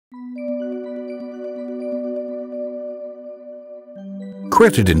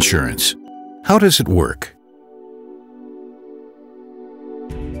Credit insurance. How does it work?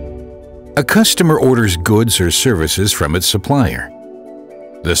 A customer orders goods or services from its supplier.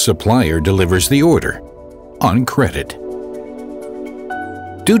 The supplier delivers the order on credit.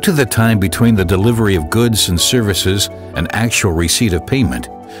 Due to the time between the delivery of goods and services and actual receipt of payment,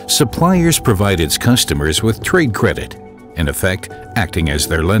 suppliers provide its customers with trade credit, in effect acting as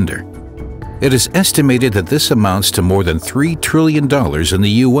their lender. It is estimated that this amounts to more than $3 trillion in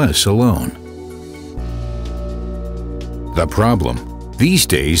the US alone. The problem: these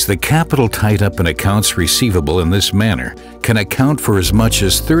days, the capital tied up in accounts receivable in this manner can account for as much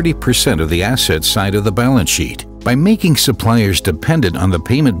as 30% of the asset side of the balance sheet. By making suppliers dependent on the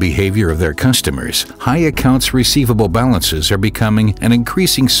payment behavior of their customers, high accounts receivable balances are becoming an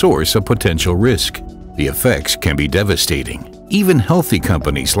increasing source of potential risk. The effects can be devastating. Even healthy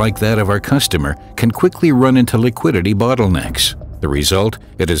companies like that of our customer can quickly run into liquidity bottlenecks. The result: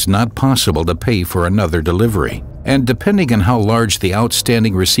 it is not possible to pay for another delivery. And depending on how large the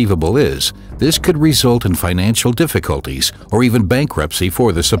outstanding receivable is, this could result in financial difficulties or even bankruptcy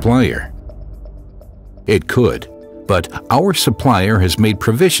for the supplier. It could, but our supplier has made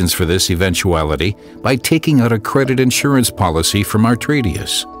provisions for this eventuality by taking out a credit insurance policy from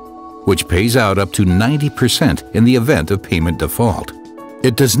Artradius, which pays out up to 90% in the event of payment default.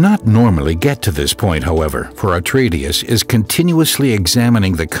 It does not normally get to this point, however, for Artradius is continuously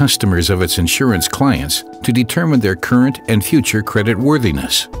examining the customers of its insurance clients to determine their current and future credit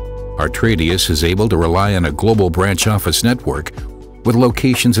worthiness. Artradius is able to rely on a global branch office network with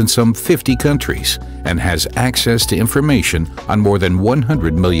locations in some 50 countries and has access to information on more than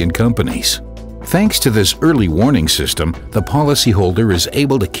 100 million companies. Thanks to this early warning system, the policyholder is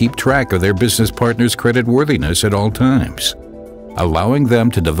able to keep track of their business partner's credit worthiness at all times, allowing them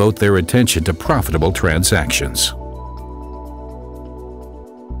to devote their attention to profitable transactions.